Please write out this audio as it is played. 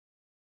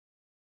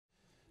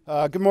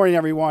Good morning,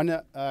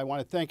 everyone. I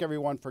want to thank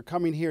everyone for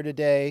coming here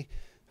today.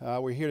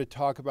 We're here to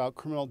talk about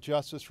criminal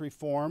justice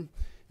reform,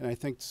 and I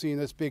think seeing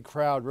this big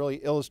crowd really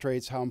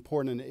illustrates how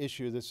important an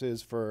issue this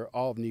is for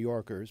all of New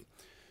Yorkers.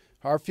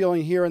 Our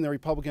feeling here in the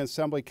Republican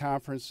Assembly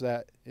Conference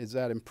is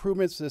that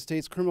improvements to the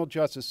state's criminal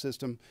justice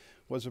system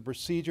was a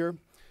procedure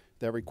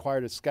that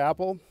required a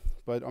scalpel,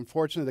 but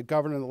unfortunately the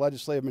governor and the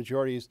legislative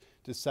majorities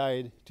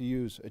decided to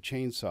use a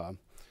chainsaw.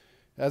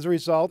 As a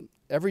result,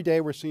 every day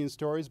we're seeing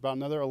stories about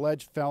another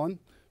alleged felon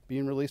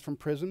being released from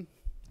prison.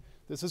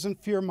 This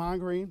isn't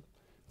fear-mongering.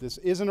 This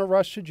isn't a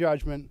rush to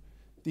judgment.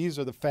 These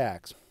are the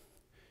facts.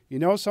 You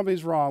know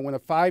something's wrong when a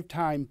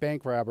 5-time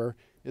bank robber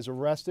is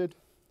arrested,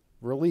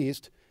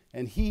 released,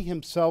 and he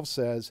himself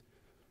says,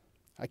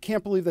 "I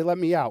can't believe they let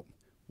me out.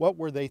 What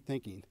were they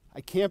thinking?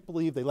 I can't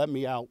believe they let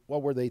me out.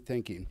 What were they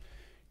thinking?"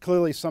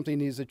 Clearly something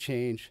needs to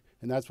change,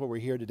 and that's what we're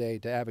here today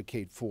to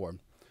advocate for.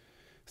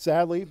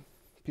 Sadly,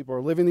 people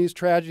are living these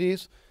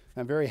tragedies.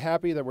 I'm very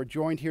happy that we're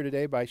joined here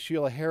today by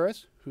Sheila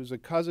Harris, who's a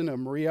cousin of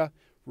Maria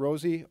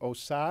Rosie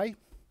Osai,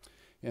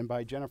 and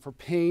by Jennifer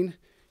Payne,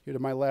 here to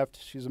my left.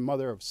 She's a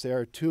mother of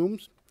Sarah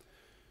Toombs.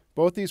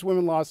 Both these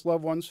women lost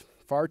loved ones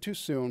far too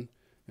soon,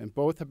 and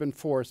both have been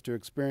forced to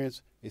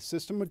experience a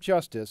system of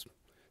justice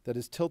that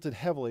is tilted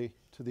heavily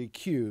to the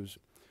accused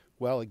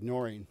while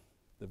ignoring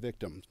the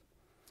victims.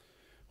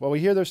 While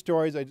we hear their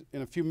stories in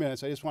a few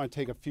minutes, I just want to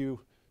take a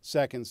few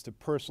seconds to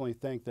personally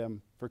thank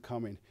them for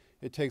coming.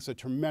 It takes a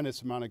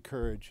tremendous amount of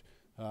courage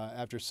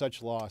after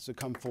such loss to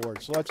come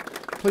forward. So let's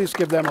please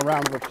give them a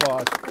round of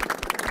applause.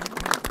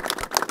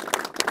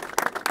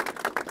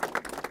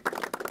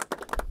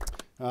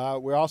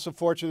 We're also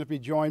fortunate to be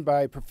joined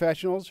by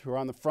professionals who are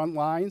on the front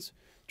lines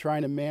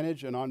trying to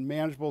manage an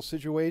unmanageable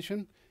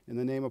situation in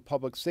the name of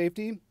public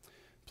safety.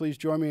 Please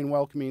join me in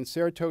welcoming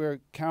Saratoga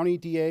County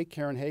DA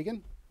Karen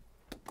Hagan.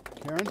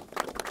 Karen.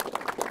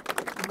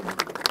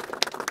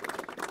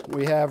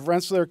 We have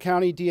Rensselaer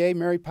County DA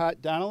Mary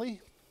Pat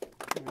Donnelly.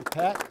 Mary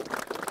Pat.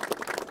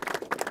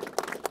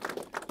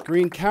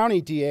 Greene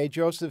County DA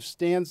Joseph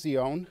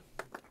Stanzione.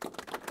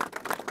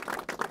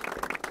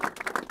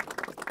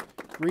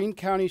 Greene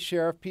County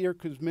Sheriff Peter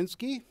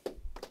Kuzminski.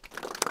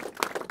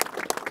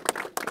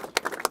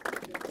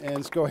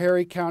 And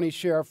Schoharie County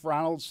Sheriff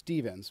Ronald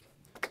Stevens.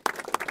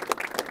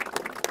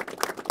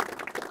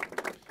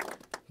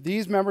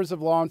 These members of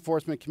the law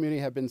enforcement community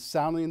have been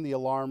sounding the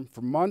alarm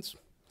for months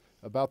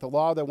about the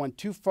law that went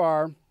too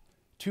far,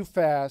 too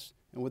fast,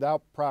 and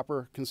without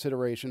proper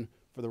consideration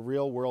for the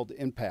real-world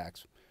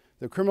impacts.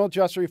 The criminal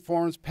justice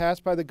reforms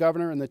passed by the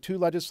governor and the two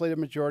legislative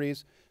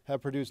majorities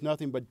have produced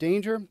nothing but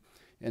danger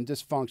and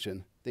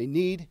dysfunction. They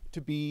need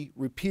to be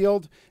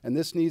repealed, and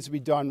this needs to be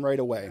done right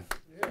away.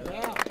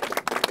 Yeah.